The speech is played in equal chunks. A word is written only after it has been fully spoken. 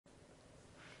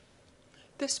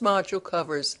This module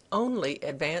covers only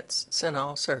advanced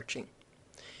sentinel searching.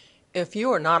 If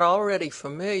you are not already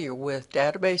familiar with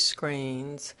database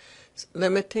screens,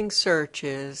 limiting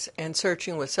searches, and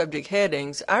searching with subject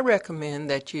headings, I recommend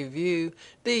that you view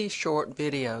these short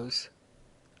videos.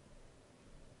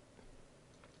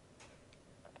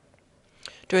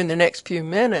 During the next few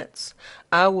minutes,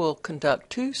 I will conduct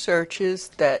two searches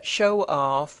that show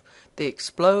off the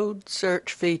explode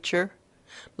search feature,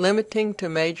 limiting to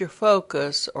major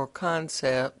focus or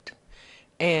concept,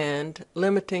 and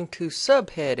limiting to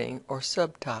subheading or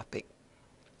subtopic.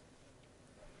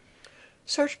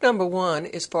 Search number 1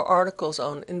 is for articles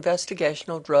on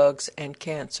investigational drugs and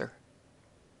cancer.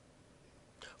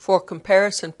 For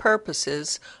comparison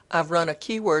purposes, I've run a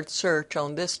keyword search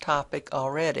on this topic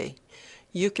already.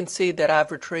 You can see that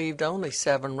I've retrieved only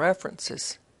 7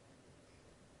 references.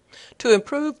 To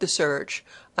improve the search,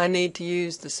 I need to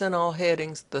use the sentinel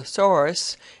headings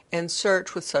thesaurus and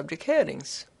search with subject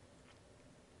headings.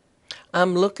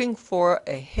 I'm looking for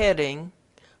a heading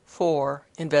for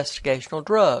investigational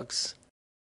drugs.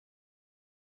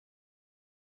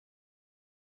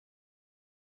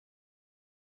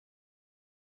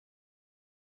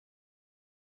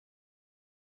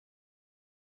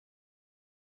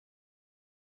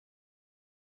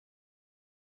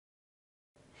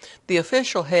 The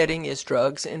official heading is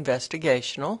Drugs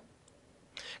Investigational.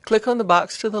 Click on the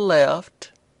box to the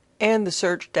left and the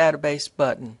Search Database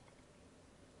button.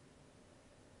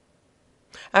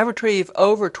 I retrieve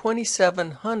over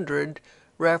 2,700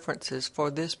 references for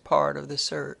this part of the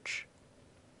search.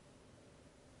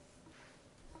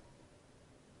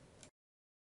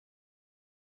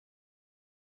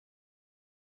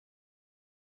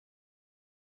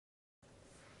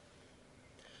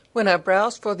 When I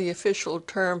browse for the official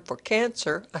term for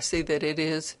cancer, I see that it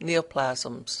is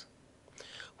neoplasms.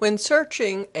 When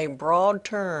searching a broad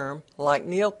term like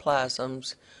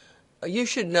neoplasms, you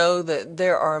should know that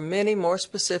there are many more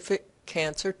specific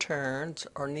cancer terms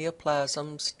or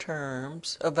neoplasms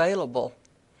terms available.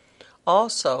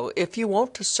 Also, if you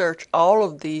want to search all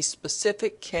of these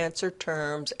specific cancer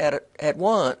terms at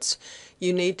once,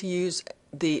 you need to use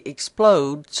the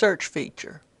explode search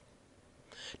feature.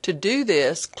 To do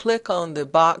this, click on the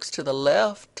box to the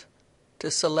left to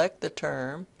select the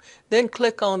term, then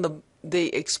click on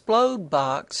the explode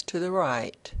box to the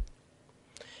right.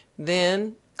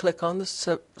 Then click on the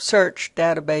Search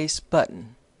Database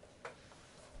button.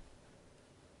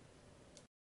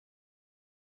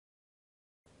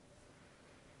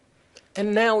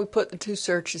 And now we put the two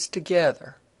searches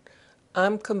together.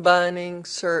 I'm combining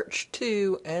Search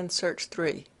 2 and Search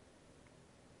 3.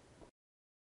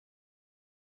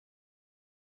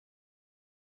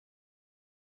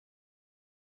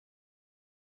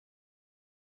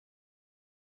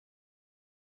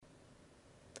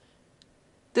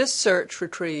 This search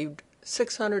retrieved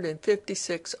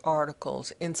 656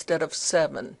 articles instead of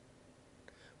 7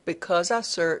 because I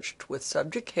searched with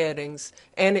subject headings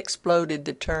and exploded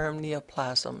the term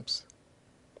neoplasms.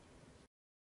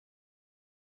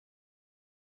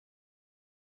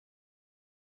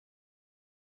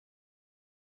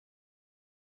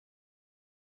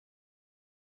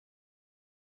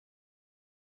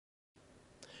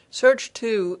 Search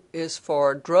 2 is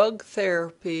for drug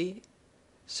therapy,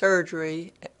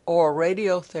 surgery, or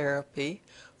radiotherapy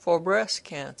for breast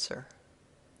cancer.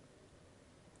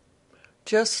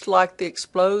 Just like the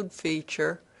explode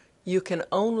feature, you can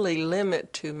only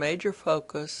limit to major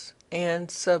focus and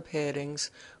subheadings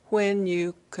when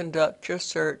you conduct your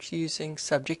search using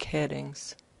subject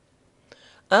headings.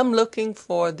 I'm looking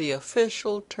for the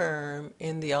official term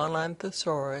in the online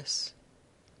thesaurus.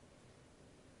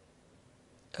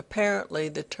 Apparently,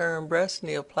 the term breast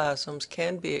neoplasms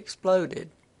can be exploded.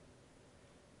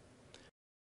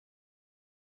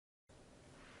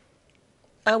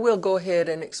 I will go ahead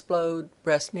and explode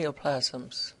breast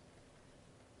neoplasms.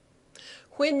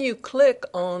 When you click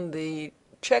on the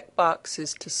check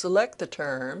boxes to select the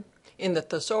term in the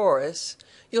thesaurus,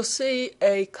 you'll see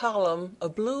a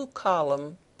blue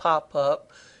column pop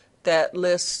up that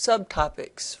lists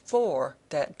subtopics for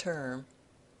that term.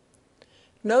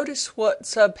 Notice what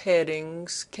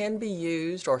subheadings can be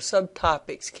used or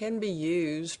subtopics can be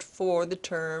used for the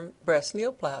term breast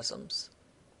neoplasms.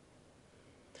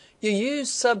 You use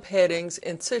subheadings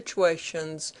in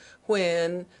situations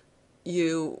where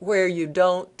you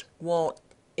don't want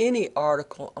any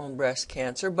article on breast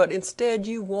cancer, but instead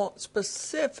you want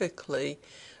specifically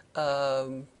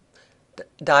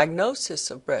diagnosis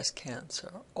of breast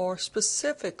cancer or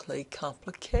specifically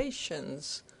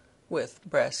complications with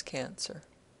breast cancer.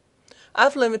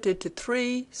 I've limited to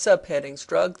 3 subheadings: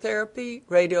 drug therapy,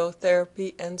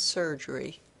 radiotherapy, and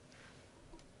surgery.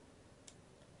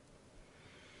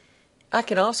 I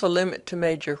can also limit to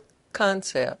major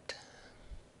concept.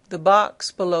 The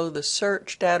box below the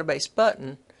Search Database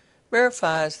button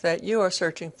verifies that you are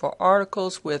searching for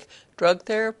articles with drug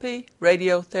therapy,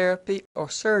 radiotherapy, or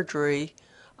surgery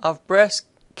of breast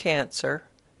cancer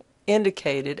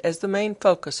indicated as the main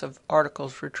focus of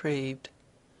articles retrieved.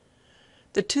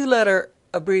 The 2-letter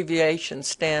abbreviations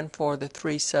stand for the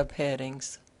 3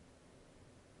 subheadings.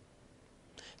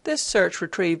 This search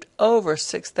retrieved over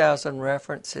 6,000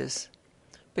 references.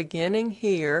 Beginning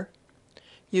here,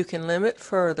 you can limit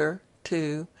further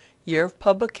to year of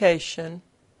publication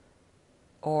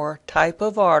or type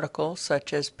of article,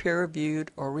 such as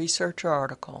peer-reviewed or research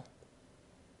article.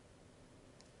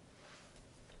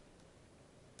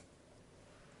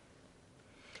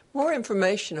 More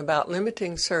information about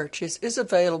limiting searches is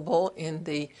available in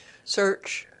the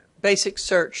Basic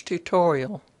Search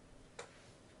tutorial.